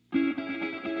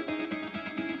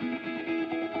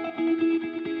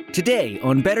Today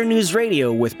on Better News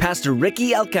Radio with Pastor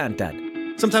Ricky Alcantad.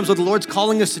 Sometimes what the Lord's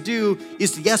calling us to do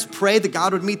is to, yes, pray that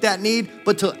God would meet that need,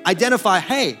 but to identify,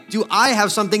 hey, do I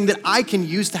have something that I can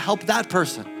use to help that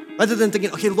person? Rather than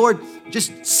thinking, okay, Lord,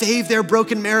 just save their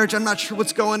broken marriage. I'm not sure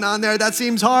what's going on there. That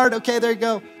seems hard. Okay, there you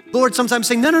go. Lord sometimes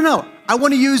saying, no. I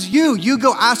want to use you. You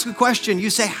go ask a question. You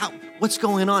say, what's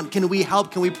going on? Can we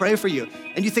help? Can we pray for you?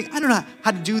 And you think, I don't know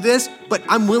how to do this, but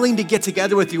I'm willing to get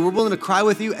together with you. We're willing to cry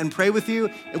with you and pray with you.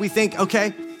 And we think,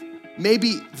 okay,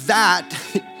 maybe that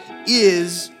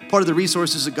is part of the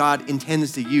resources that God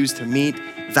intends to use to meet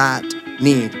that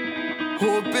need.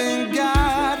 Hope in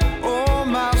God, oh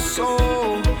my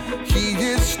soul, He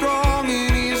is strong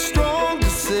and He is strong to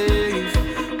save.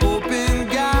 Hope in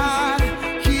God,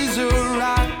 He's a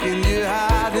rock in your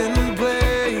hiding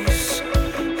place.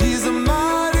 He's a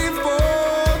mighty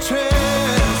fortress.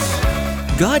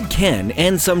 God can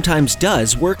and sometimes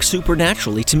does work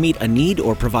supernaturally to meet a need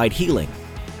or provide healing.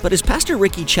 But as Pastor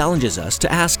Ricky challenges us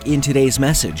to ask in today's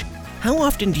message, how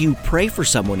often do you pray for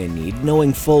someone in need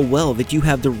knowing full well that you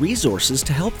have the resources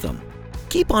to help them?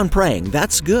 Keep on praying,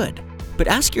 that's good. But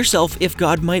ask yourself if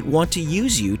God might want to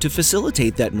use you to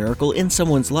facilitate that miracle in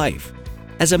someone's life.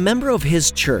 As a member of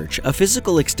His church, a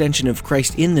physical extension of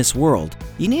Christ in this world,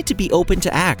 you need to be open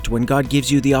to act when God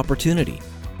gives you the opportunity.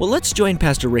 Well, let's join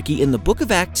Pastor Ricky in the book of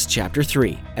Acts chapter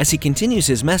 3 as he continues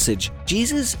his message,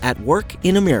 Jesus at Work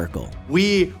in a Miracle.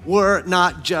 We were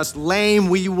not just lame,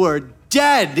 we were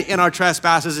dead in our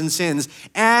trespasses and sins.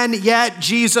 And yet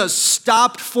Jesus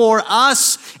stopped for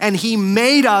us and He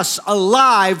made us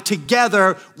alive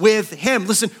together with Him.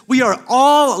 Listen, we are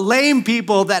all lame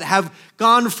people that have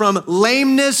gone from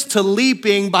lameness to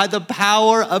leaping by the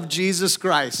power of Jesus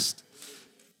Christ.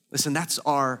 Listen, that's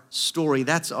our story.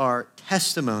 That's our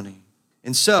testimony.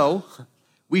 And so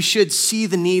we should see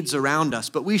the needs around us,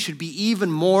 but we should be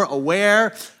even more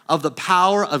aware of the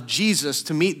power of Jesus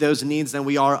to meet those needs than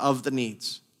we are of the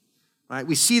needs. Right?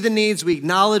 We see the needs, we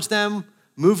acknowledge them,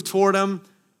 move toward them,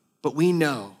 but we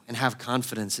know and have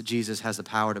confidence that Jesus has the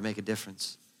power to make a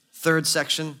difference. Third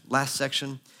section, last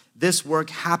section, this work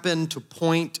happened to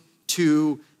point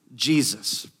to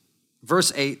Jesus.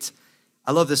 Verse 8,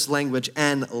 I love this language,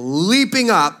 and leaping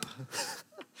up.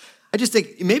 I just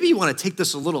think maybe you want to take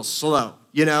this a little slow,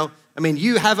 you know? I mean,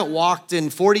 you haven't walked in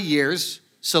 40 years,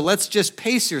 so let's just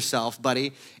pace yourself,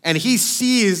 buddy. And he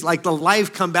sees like the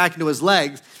life come back into his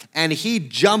legs, and he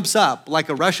jumps up like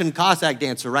a Russian Cossack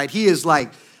dancer, right? He is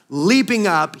like leaping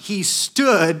up. He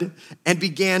stood and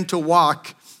began to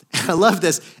walk. I love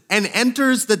this. And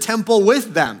enters the temple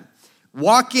with them,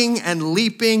 walking and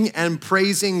leaping and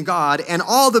praising God. And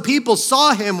all the people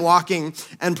saw him walking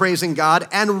and praising God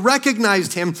and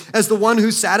recognized him as the one who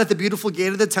sat at the beautiful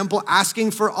gate of the temple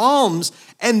asking for alms.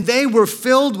 And they were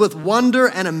filled with wonder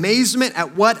and amazement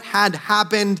at what had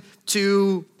happened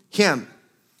to him.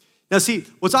 Now see,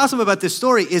 what's awesome about this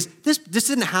story is this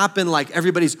didn't happen like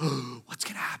everybody's, oh, what's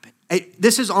gonna happen?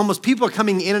 This is almost, people are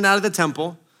coming in and out of the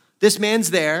temple. This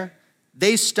man's there,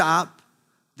 they stop.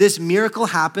 This miracle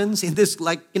happens in this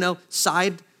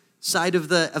side of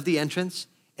the entrance.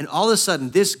 And all of a sudden,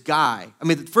 this guy,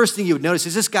 the first thing you would notice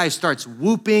is this guy starts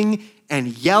whooping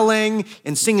and yelling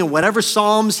and singing whatever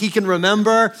psalms he can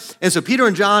remember. And so Peter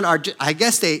and John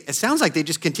it sounds like they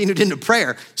just continued into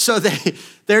prayer. So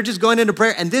they're just going into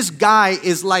prayer. And this guy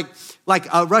is like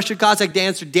a Russian Cossack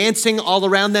dancer dancing all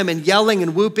around them and yelling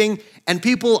and whooping. And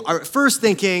people are at first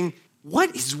thinking,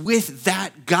 what is with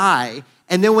that guy?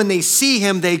 And then when they see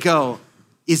him, they go,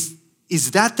 is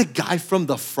that the guy from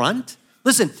the front?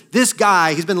 Listen, this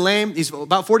guy, he's been lame. He's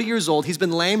about 40 years old. He's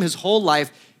been lame his whole life.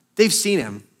 They've seen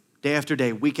him day after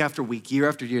day, week after week, year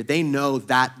after year. They know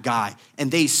that guy.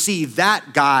 And they see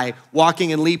that guy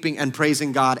walking and leaping and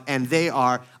praising God, and they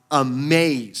are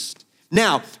amazed.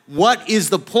 Now, what is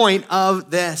the point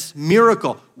of this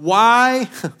miracle? Why,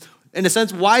 in a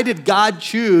sense, why did God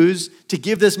choose to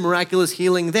give this miraculous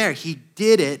healing there? He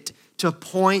did it to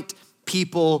point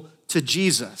people to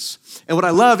Jesus. And what I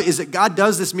love is that God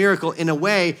does this miracle in a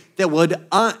way that would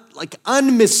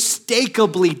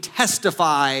unmistakably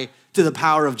testify to the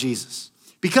power of Jesus.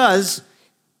 Because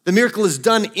the miracle is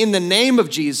done in the name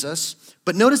of Jesus,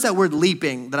 but notice that word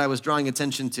leaping that I was drawing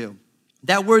attention to.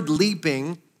 That word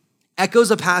leaping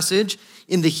echoes a passage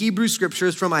in the Hebrew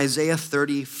scriptures from Isaiah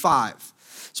 35.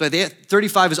 So Isaiah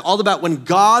 35 is all about when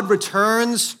God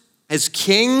returns as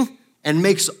king and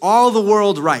makes all the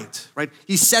world right?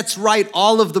 He sets right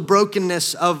all of the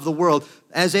brokenness of the world.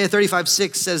 Isaiah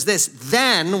 35:6 says this,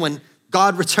 then when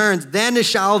God returns, then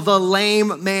shall the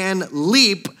lame man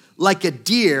leap like a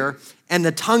deer, and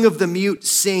the tongue of the mute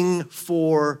sing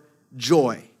for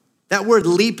joy. That word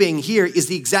leaping here is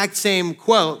the exact same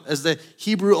quote as the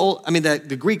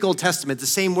Greek Old Testament, the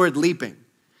same word leaping.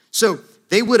 So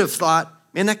they would have thought,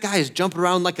 man, that guy is jumping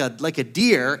around like a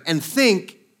deer, and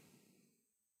think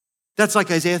that's like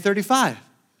Isaiah 35.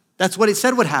 That's what it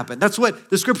said would happen. That's what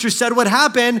the scripture said would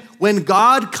happen when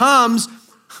God comes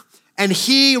and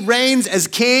he reigns as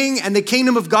king and the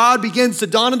kingdom of God begins to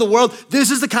dawn in the world.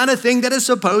 This is the kind of thing that is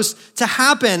supposed to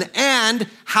happen. And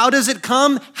how does it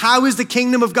come? How is the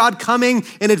kingdom of God coming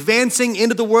and advancing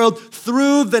into the world?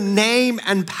 Through the name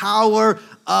and power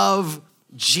of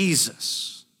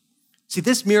Jesus. See,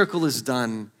 this miracle is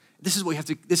done. This is what we have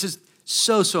to, this is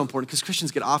so important, because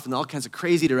Christians get off in all kinds of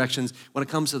crazy directions when it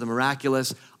comes to the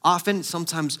miraculous.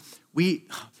 Sometimes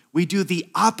we do the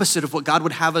opposite of what God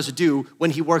would have us do when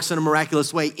he works in a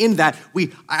miraculous way, in that we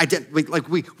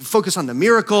focus on the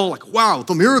miracle, like, wow,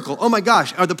 the miracle, oh my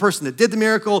gosh, or the person that did the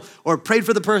miracle, or prayed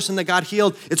for the person that got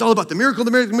healed. It's all about the miracle,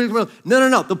 the miracle, the miracle.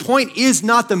 No. The point is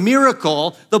not the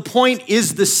miracle. The point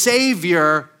is the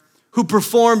Savior who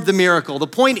performed the miracle. The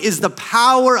point is the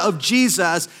power of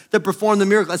Jesus that performed the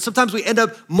miracle. And sometimes we end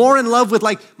up more in love with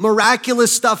like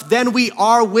miraculous stuff than we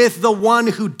are with the one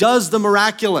who does the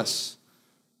miraculous,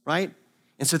 right?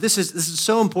 And so this is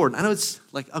so important. I know it's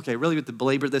like, okay, really with the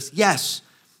belabor this. Yes,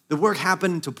 the work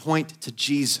happened to point to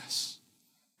Jesus.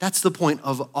 That's the point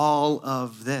of all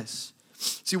of this.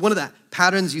 See, one of the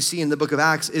patterns you see in the book of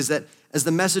Acts is that as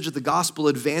the message of the gospel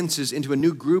advances into a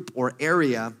new group or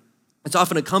area, it's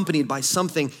often accompanied by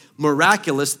something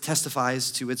miraculous that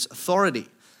testifies to its authority.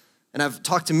 And I've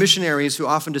talked to missionaries who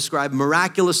often describe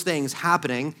miraculous things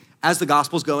happening as the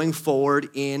gospel's going forward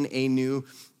in a new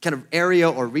kind of area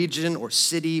or region or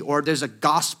city, or there's a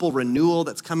gospel renewal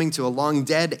that's coming to a long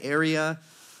dead area,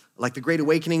 like the Great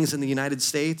Awakenings in the United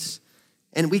States.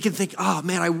 And we can think, oh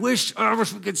man, I wish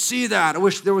we could see that. I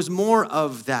wish there was more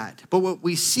of that. But what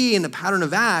we see in the pattern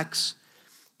of Acts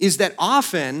is that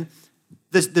often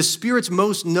the Spirit's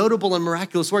most notable and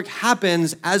miraculous work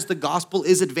happens as the gospel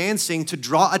is advancing to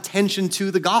draw attention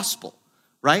to the gospel,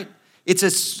 right? It's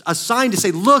a sign to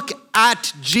say, look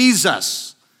at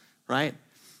Jesus, right?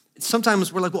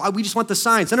 Sometimes we're like, well, we just want the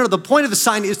signs. No, the point of the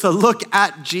sign is to look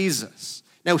at Jesus.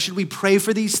 Now, should we pray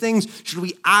for these things? Should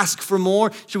we ask for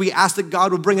more? Should we ask that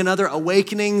God would bring another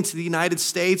awakening to the United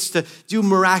States to do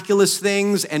miraculous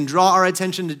things and draw our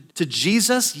attention to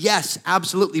Jesus? Yes,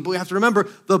 absolutely. But we have to remember,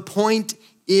 the point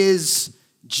is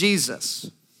Jesus.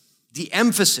 The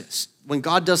emphasis when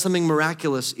God does something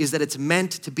miraculous is that it's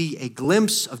meant to be a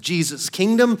glimpse of Jesus'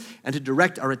 kingdom and to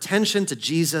direct our attention to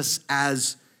Jesus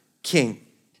as King.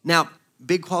 Now,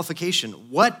 big qualification.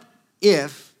 What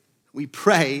if we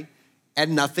pray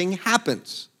and nothing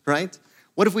happens, right?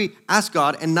 What if we ask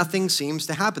God and nothing seems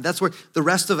to happen? That's where the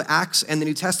rest of Acts and the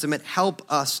New Testament help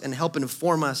us and help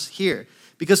inform us here.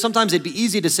 Because sometimes it'd be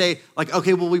easy to say, like,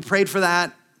 okay, well, we prayed for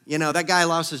that. You know, that guy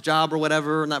lost his job or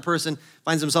whatever, and that person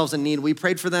finds themselves in need. We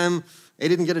prayed for them. They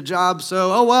didn't get a job,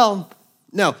 so, oh, well.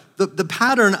 No, the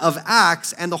pattern of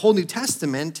Acts and the whole New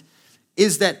Testament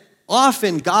is that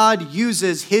often God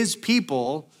uses his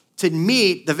people to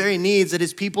meet the very needs that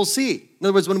his people see. In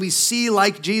other words, when we see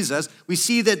like Jesus, we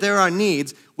see that there are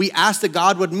needs, we ask that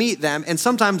God would meet them, and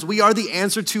sometimes we are the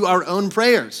answer to our own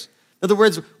prayers. In other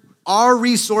words, our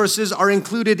resources are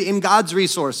included in God's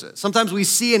resources. Sometimes we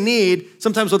see a need.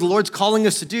 Sometimes what the Lord's calling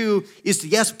us to do is to,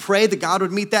 yes, pray that God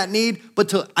would meet that need, but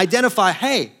to identify,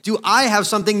 hey, do I have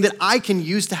something that I can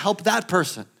use to help that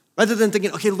person? Rather than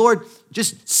thinking, okay, Lord,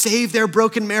 just save their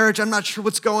broken marriage. I'm not sure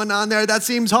what's going on there. That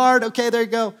seems hard. Okay, there you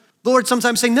go. Lord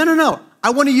sometimes saying, no. I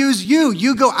want to use you.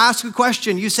 You go ask a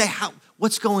question. You say,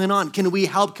 what's going on? Can we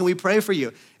help? Can we pray for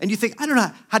you? And you think, I don't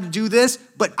know how to do this,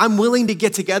 but I'm willing to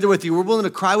get together with you. We're willing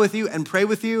to cry with you and pray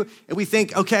with you. And we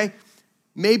think, okay,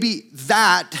 maybe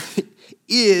that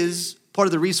is part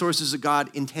of the resources that God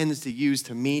intends to use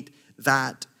to meet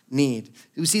that need.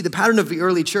 You see, the pattern of the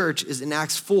early church is in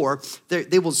Acts 4.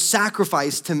 They will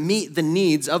sacrifice to meet the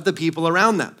needs of the people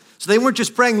around them. So they weren't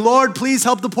just praying, Lord, please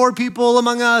help the poor people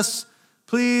among us,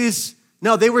 please.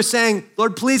 No, they were saying,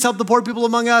 Lord, please help the poor people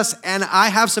among us, and I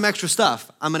have some extra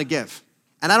stuff I'm going to give.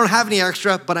 And I don't have any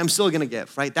extra, but I'm still going to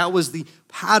give, right? That was the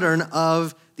pattern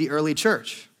of the early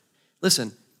church.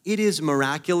 Listen, it is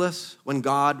miraculous when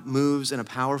God moves in a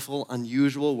powerful,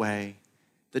 unusual way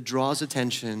that draws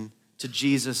attention to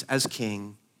Jesus as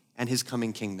King and his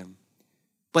coming kingdom.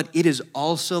 But it is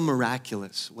also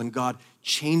miraculous when God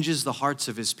changes the hearts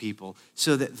of his people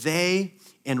so that they,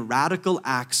 in radical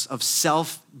acts of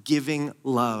self-giving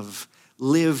love,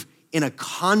 live in a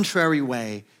contrary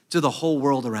way to the whole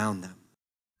world around them.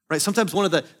 right? Sometimes one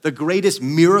of the greatest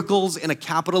miracles in a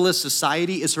capitalist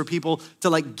society is for people to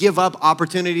like give up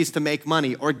opportunities to make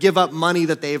money or give up money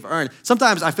that they've earned.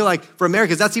 Sometimes I feel like for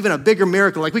Americans, that's even a bigger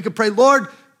miracle. Like we could pray, Lord,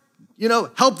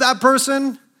 help that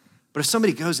person. But if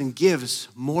somebody goes and gives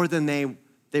more than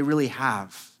they really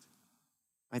have,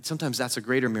 right? Sometimes that's a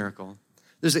greater miracle.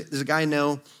 There's a guy I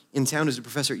know in town who's a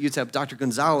professor at UTEP, Dr.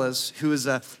 Gonzalez, who is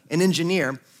an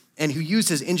engineer and who used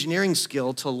his engineering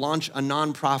skill to launch a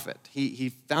nonprofit. He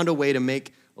found a way to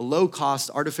make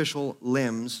low-cost artificial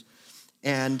limbs,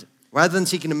 and rather than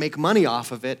seeking to make money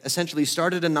off of it, essentially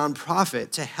started a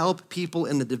nonprofit to help people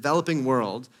in the developing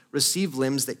world receive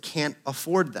limbs that can't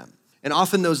afford them. And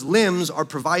often those limbs are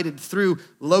provided through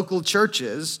local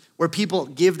churches where people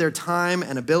give their time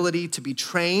and ability to be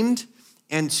trained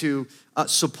and to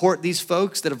support these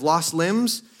folks that have lost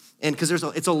limbs. And because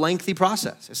it's a lengthy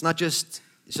process. It's not just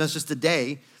a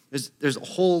day. There's a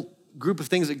whole group of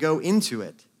things that go into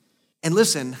it. And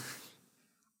listen,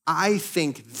 I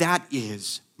think that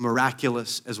is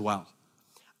miraculous as well.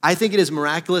 I think it is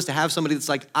miraculous to have somebody that's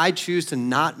like, I choose to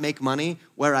not make money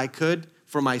where I could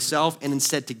for myself and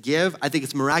instead to give. I think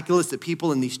it's miraculous that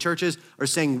people in these churches are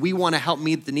saying, we want to help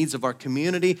meet the needs of our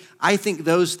community. I think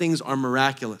those things are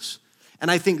miraculous. And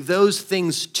I think those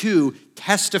things too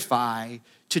testify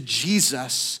to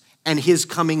Jesus and his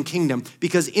coming kingdom.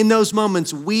 Because in those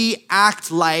moments, we act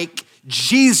like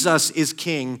Jesus is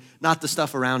king, not the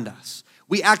stuff around us.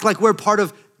 We act like we're part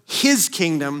of his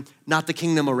kingdom, not the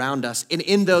kingdom around us. And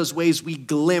in those ways, we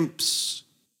glimpse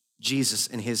Jesus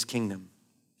and his kingdom.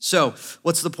 So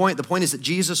what's the point? The point is that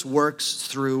Jesus works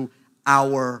through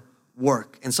our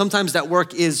work. And sometimes that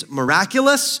work is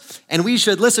miraculous, and we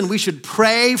should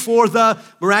pray for the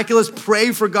miraculous,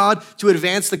 pray for God to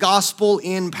advance the gospel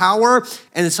in power.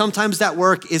 And sometimes that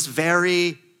work is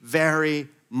very, very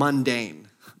mundane.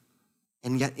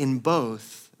 And yet in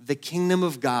both, the kingdom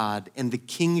of God and the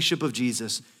kingship of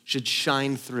Jesus should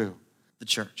shine through the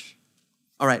church.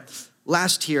 All right,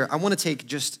 last here, I want to take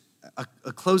just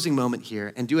a closing moment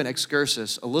here and do a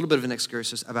little bit of an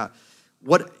excursus about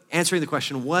answering the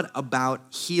question, what about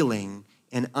healing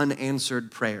and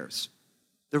unanswered prayers?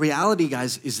 The reality,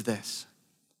 guys, is this.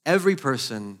 Every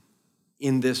person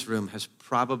in this room has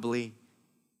probably,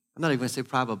 I'm not even gonna say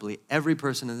probably, every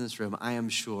person in this room, I am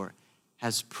sure,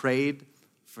 has prayed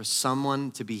for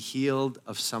someone to be healed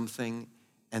of something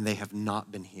and they have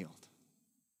not been healed.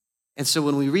 And so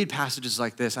when we read passages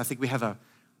like this, I think we have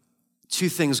two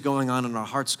things going on in our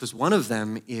hearts, because one of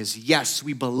them is, yes,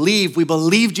 we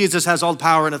believe Jesus has all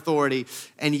power and authority,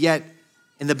 and yet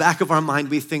in the back of our mind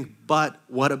we think, but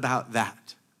what about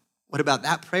that? What about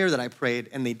that prayer that I prayed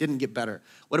and they didn't get better?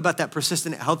 What about that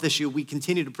persistent health issue we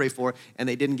continue to pray for and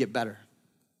they didn't get better?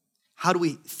 How do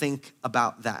we think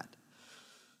about that?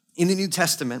 In the New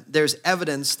Testament, there's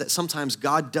evidence that sometimes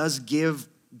God does give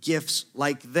gifts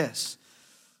like this.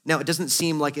 Now, it doesn't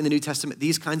seem like in the New Testament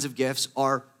these kinds of gifts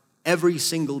are every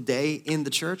single day in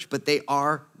the church, but they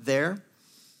are there.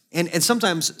 And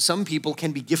sometimes some people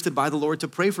can be gifted by the Lord to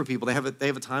pray for people. They have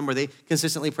a time where they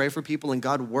consistently pray for people and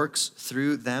God works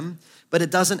through them. But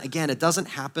it doesn't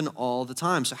happen all the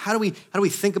time. So how do we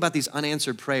think about these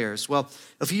unanswered prayers? Well,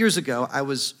 a few years ago, I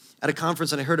was at a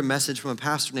conference and I heard a message from a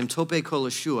pastor named Tope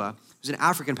Kolashua, who's an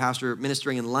African pastor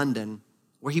ministering in London,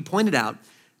 where he pointed out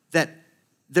that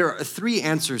there are three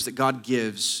answers that God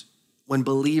gives when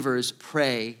believers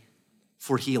pray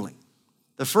for healing.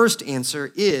 The first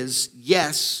answer is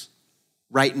yes,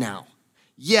 right now.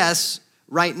 Yes,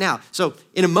 right now. So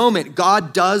in a moment,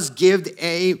 God does give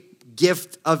a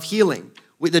gift of healing.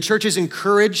 The church is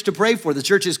encouraged to pray for. The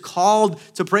church is called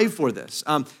to pray for this.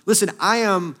 Listen,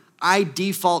 I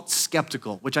default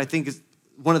skeptical, which I think is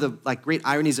one of the great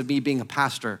ironies of me being a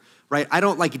pastor, right? I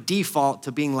don't default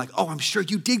to being like, oh, I'm sure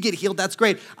you did get healed. That's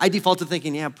great. I default to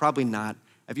thinking, yeah, probably not.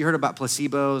 Have you heard about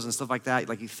placebos and stuff like that?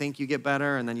 You think you get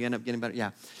better and then you end up getting better?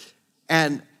 Yeah.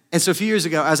 And so a few years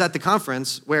ago, I was at the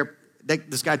conference where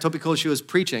this guy, Tope Kolashua, was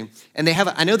preaching. And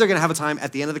I know they're going to have a time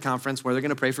at the end of the conference where they're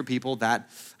going to pray for people that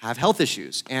have health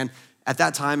issues. And at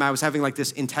that time, I was having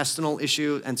this intestinal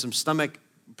issue and some stomach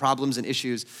problems and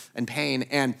issues and pain.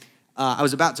 And I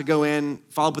was about to go in,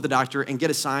 follow up with the doctor, and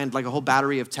get assigned a whole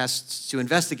battery of tests to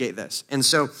investigate this. And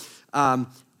so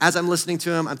as I'm listening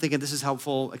to him, I'm thinking this is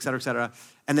helpful, et cetera, et cetera.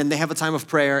 And then they have a time of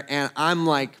prayer, and I'm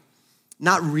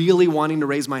not really wanting to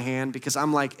raise my hand because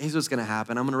I'm here's what's gonna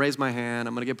happen. I'm gonna raise my hand,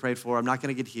 I'm gonna get prayed for, I'm not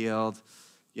gonna get healed.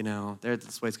 That's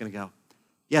the way it's gonna go.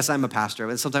 Yes, I'm a pastor,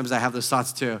 but sometimes I have those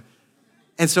thoughts too.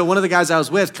 And so one of the guys I was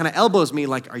with kind of elbows me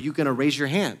are you gonna raise your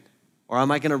hand? Or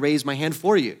am I gonna raise my hand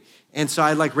for you? And so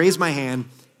I raise my hand.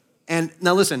 And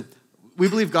now listen, we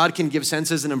believe God can give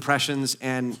senses and impressions,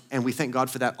 and we thank God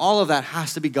for that. All of that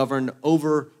has to be governed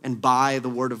over and by the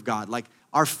Word of God. Like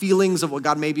our feelings of what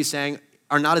God may be saying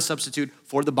are not a substitute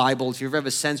for the Bible. If you ever have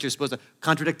a sense you're supposed to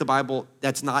contradict the Bible,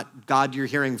 that's not God you're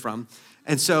hearing from.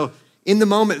 And so in the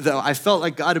moment, though, I felt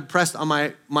like God impressed on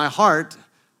my heart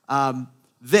I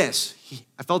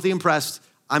felt He impressed,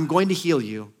 I'm going to heal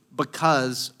you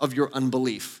because of your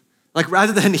unbelief. Like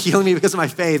rather than healing me because of my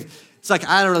faith, it's like,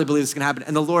 I don't really believe this is going to happen.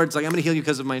 And the Lord's like, I'm going to heal you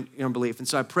because of my unbelief. And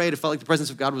so I prayed. It felt like the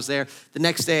presence of God was there. The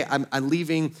next day, I'm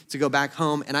leaving to go back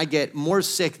home, and I get more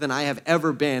sick than I have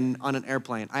ever been on an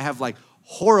airplane. I have like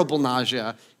horrible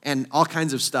nausea and all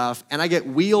kinds of stuff. And I get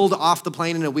wheeled off the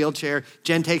plane in a wheelchair.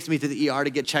 Jen takes me to the ER to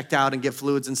get checked out and get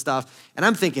fluids and stuff. And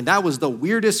I'm thinking, that was the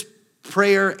weirdest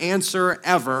prayer answer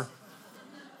ever.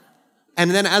 And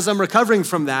then as I'm recovering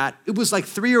from that, it was like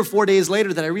 3 or 4 days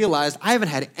later that I realized I haven't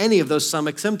had any of those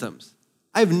stomach symptoms.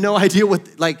 I have no idea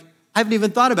I haven't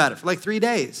even thought about it for like 3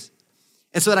 days.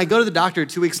 And so then I go to the doctor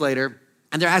 2 weeks later,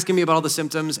 and they're asking me about all the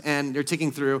symptoms, and they're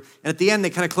ticking through. And at the end, they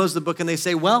kind of close the book, and they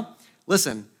say, well,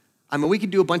 listen, we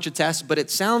could do a bunch of tests, but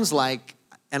it sounds like,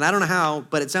 and I don't know how,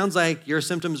 but it sounds like your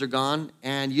symptoms are gone,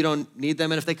 and you don't need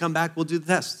them, and if they come back, we'll do the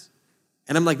tests.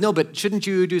 And I'm like, no, but shouldn't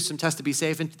you do some tests to be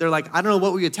safe? And they're like, I don't know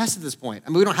what we would test at this point.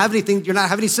 We don't have anything, you're not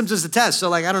having any symptoms to test. So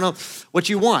like, I don't know what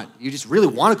you want. You just really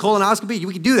want a colonoscopy?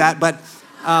 We can do that, but,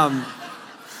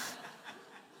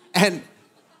 and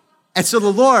so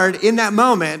the Lord in that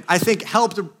moment, I think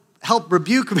helped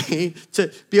rebuke me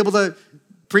to be able to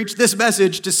preach this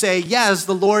message to say, yes,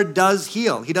 the Lord does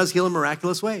heal. He does heal in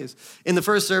miraculous ways. In the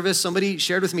first service, somebody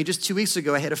shared with me just 2 weeks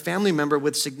ago, I had a family member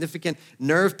with significant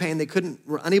nerve pain. They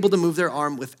were unable to move their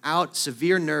arm without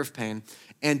severe nerve pain.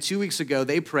 And 2 weeks ago,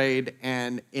 they prayed,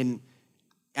 and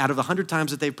out of 100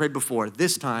 times that they prayed before,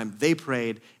 this time they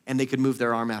prayed and they could move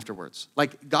their arm afterwards.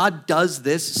 Like God does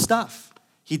this stuff.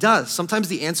 He does. Sometimes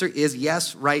the answer is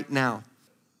yes right now.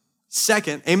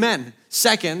 Second, amen.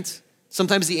 Second,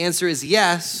 sometimes the answer is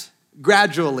yes,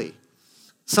 gradually.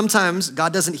 Sometimes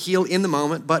God doesn't heal in the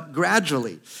moment, but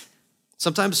gradually.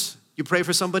 Sometimes you pray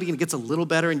for somebody and it gets a little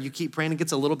better, and you keep praying and it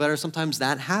gets a little better. Sometimes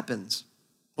that happens.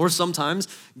 Or sometimes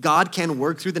God can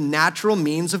work through the natural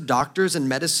means of doctors and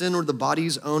medicine or the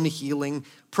body's own healing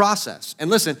process. And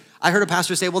listen, I heard a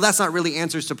pastor say, well, that's not really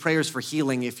answers to prayers for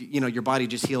healing if your body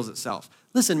just heals itself.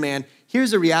 Listen, man,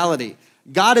 here's the reality.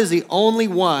 God is the only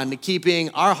one keeping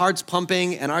our hearts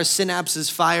pumping and our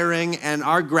synapses firing and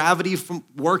our gravity from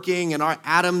working and our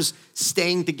atoms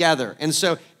staying together. And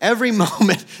so every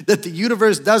moment that the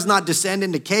universe does not descend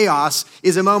into chaos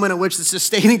is a moment in which the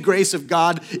sustaining grace of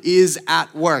God is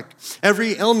at work.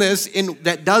 Every illness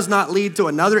that does not lead to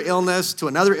another illness, to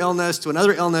another illness, to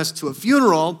another illness, to a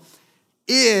funeral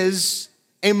is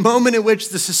a moment in which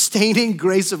the sustaining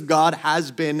grace of God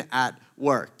has been at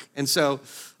work. And so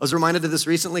I was reminded of this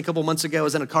recently. A couple months ago, I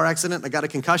was in a car accident. I got a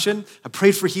concussion. I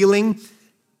prayed for healing,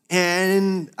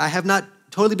 and I have not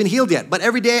totally been healed yet. But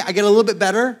every day, I get a little bit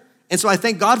better, and so I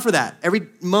thank God for that. Every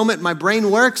moment my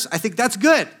brain works, I think that's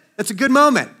good. That's a good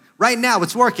moment. Right now,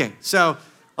 it's working. So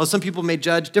some people may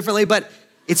judge differently, but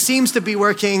it seems to be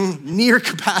working near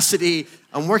capacity.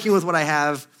 I'm working with what I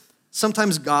have.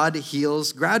 Sometimes God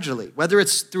heals gradually, whether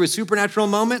it's through a supernatural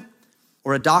moment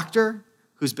or a doctor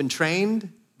who's been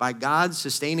trained by God's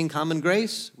sustaining common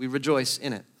grace. We rejoice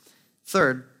in it.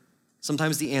 Third,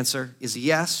 sometimes the answer is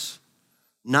yes,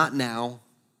 not now,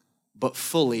 but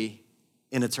fully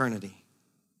in eternity.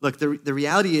 Look, the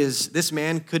reality is this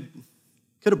man could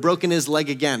have broken his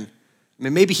leg again.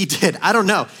 Maybe he did. I don't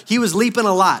know. He was leaping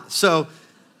a lot. So,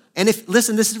 and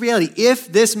listen, this is the reality.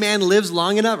 If this man lived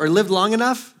long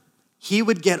enough, he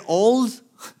would get old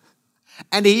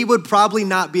and he would probably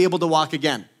not be able to walk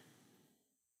again.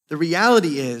 The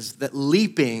reality is that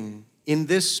leaping in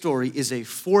this story is a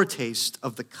foretaste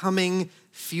of the coming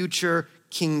future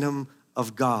kingdom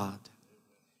of God.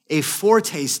 A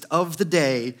foretaste of the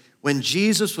day when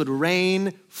Jesus would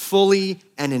reign fully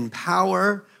and in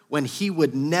power, when he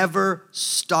would never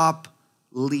stop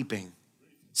leaping.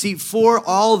 See, for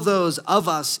all those of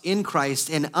us in Christ,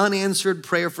 an unanswered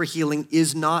prayer for healing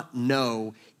is not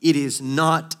no, it is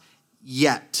not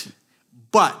yet,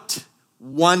 but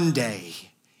one day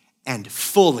and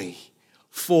fully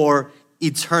for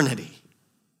eternity.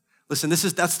 Listen,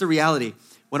 that's the reality.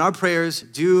 When our prayers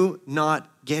do not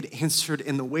get answered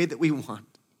in the way that we want,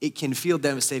 it can feel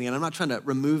devastating. And I'm not trying to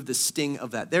remove the sting of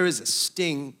that. There is a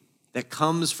sting that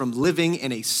comes from living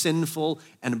in a sinful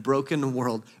and broken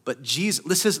world. But Jesus,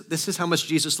 this is how much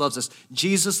Jesus loves us.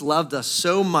 Jesus loved us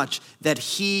so much that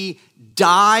he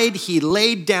died, he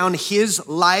laid down his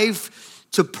life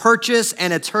to purchase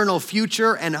an eternal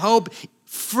future and hope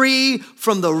free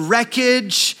from the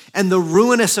wreckage and the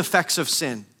ruinous effects of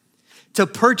sin, to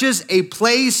purchase a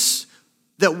place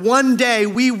that one day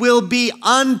we will be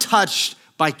untouched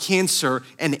by cancer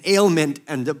and ailment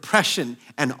and depression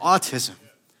and autism.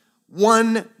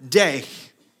 One day.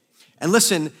 And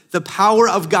listen, the power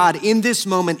of God in this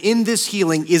moment, in this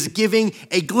healing, is giving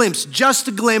a glimpse, just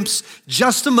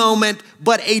a moment,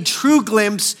 but a true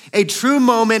glimpse, a true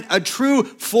moment, a true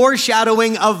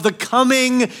foreshadowing of the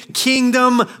coming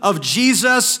kingdom of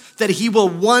Jesus that he will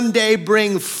one day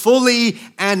bring fully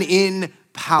and in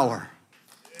power.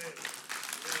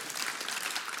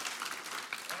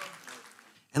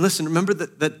 And listen, remember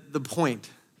that the point.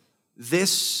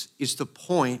 This is the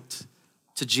point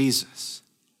to Jesus.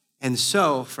 And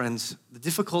so, friends, the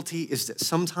difficulty is that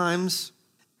sometimes,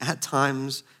 at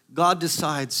times, God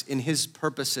decides in his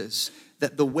purposes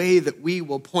that the way that we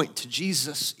will point to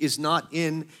Jesus is not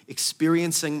in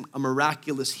experiencing a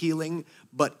miraculous healing,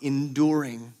 but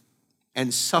enduring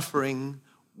and suffering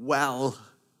well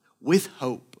with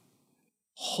hope,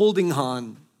 holding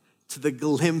on to the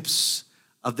glimpse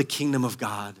of the kingdom of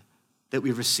God that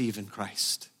we receive in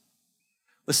Christ.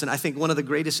 Listen, I think one of the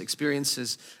greatest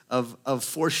experiences of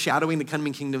foreshadowing the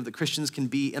coming kingdom that Christians can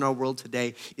be in our world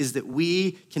today is that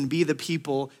we can be the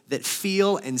people that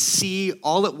feel and see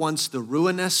all at once the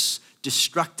ruinous,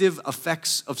 destructive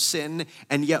effects of sin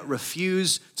and yet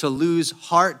refuse to lose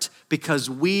heart because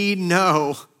we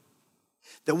know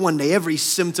that one day every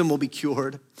symptom will be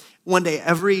cured. One day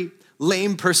every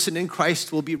lame person in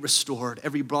Christ will be restored.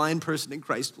 Every blind person in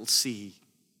Christ will see.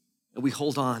 And we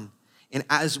hold on. And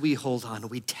as we hold on,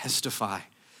 we testify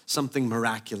something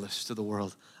miraculous to the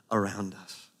world around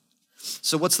us.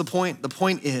 So what's the point? The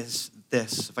point is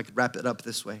this, if I could wrap it up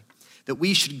this way, that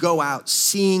we should go out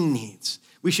seeing needs.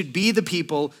 We should be the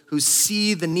people who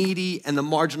see the needy and the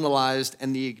marginalized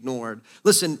and the ignored.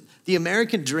 Listen, the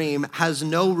American dream has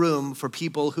no room for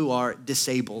people who are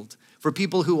disabled, for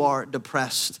people who are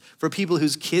depressed, for people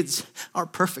whose kids are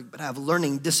perfect but have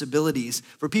learning disabilities,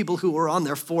 for people who are on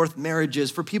their fourth marriages,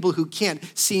 for people who can't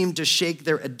seem to shake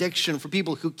their addiction, for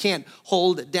people who can't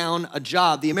hold down a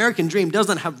job. The American dream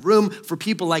doesn't have room for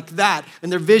people like that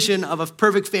and their vision of a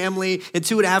perfect family and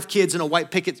 2.5 kids and a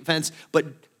white picket fence,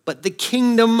 but the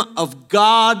kingdom of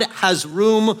God has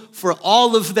room for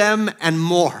all of them and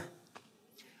more.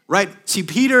 Right? See,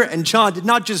 Peter and John did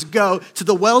not just go to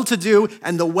the well-to-do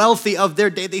and the wealthy of their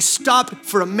day. They stopped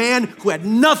for a man who had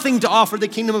nothing to offer the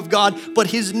kingdom of God but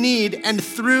his need. And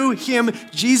through him,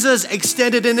 Jesus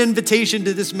extended an invitation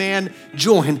to this man,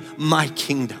 join my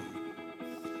kingdom.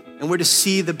 And we're to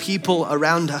see the people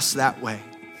around us that way.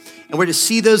 And we're to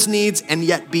see those needs and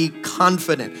yet be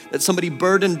confident that somebody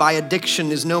burdened by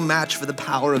addiction is no match for the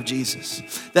power of Jesus.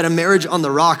 That a marriage on the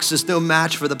rocks is no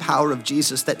match for the power of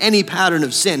Jesus. That any pattern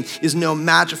of sin is no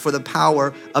match for the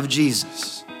power of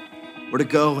Jesus. We're to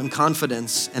go in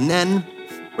confidence. And then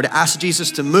we're to ask Jesus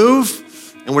to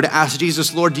move. And we're to ask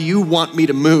Jesus, Lord, do you want me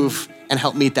to move and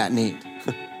help meet that need?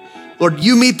 Lord,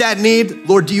 you meet that need.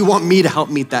 Lord, do you want me to help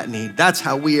meet that need? That's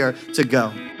how we are to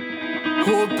go.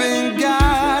 Hope in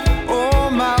God, oh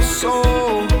my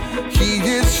soul. He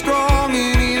is strong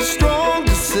and he is strong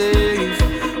to save.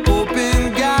 Hope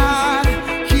in God,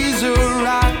 he's a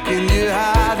rock in your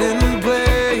hiding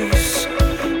place.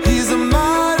 He's a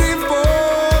mighty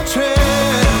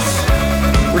fortress.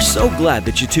 We're so glad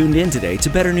that you tuned in today to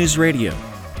Better News Radio.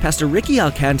 Pastor Ricky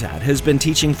Alcantat has been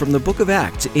teaching from the book of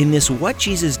Acts in this What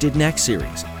Jesus Did Next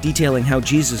series, detailing how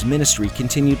Jesus' ministry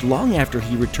continued long after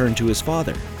he returned to his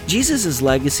Father. Jesus'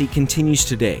 legacy continues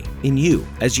today in you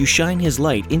as you shine his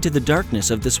light into the darkness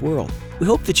of this world. We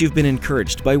hope that you've been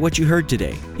encouraged by what you heard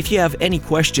today. If you have any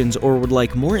questions or would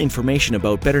like more information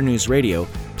about Better News Radio,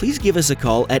 please give us a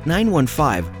call at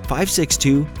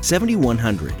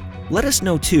 915-562-7100. Let us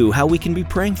know too how we can be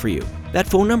praying for you. That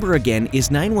phone number again is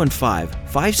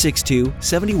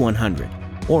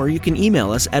 915-562-7100. Or you can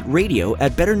email us at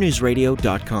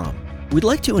radio@betternewsradio.com. We'd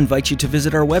like to invite you to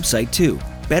visit our website too,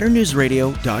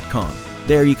 betternewsradio.com.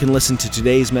 There you can listen to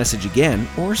today's message again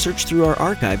or search through our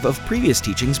archive of previous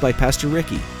teachings by Pastor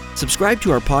Ricky. Subscribe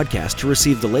to our podcast to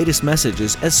receive the latest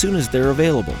messages as soon as they're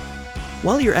available.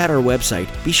 While you're at our website,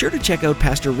 be sure to check out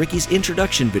Pastor Ricky's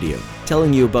introduction video,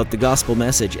 telling you about the gospel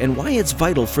message and why it's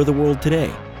vital for the world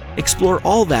today. Explore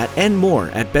all that and more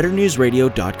at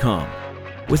betternewsradio.com.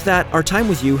 With that, our time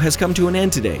with you has come to an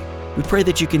end today. We pray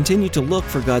that you continue to look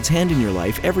for God's hand in your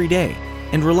life every day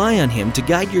and rely on Him to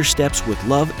guide your steps with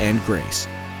love and grace.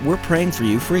 We're praying for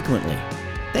you frequently.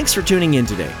 Thanks for tuning in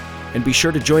today, and be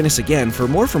sure to join us again for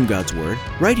more from God's Word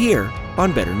right here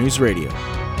on Better News Radio.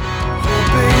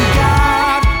 Hope in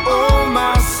God, oh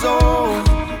my soul.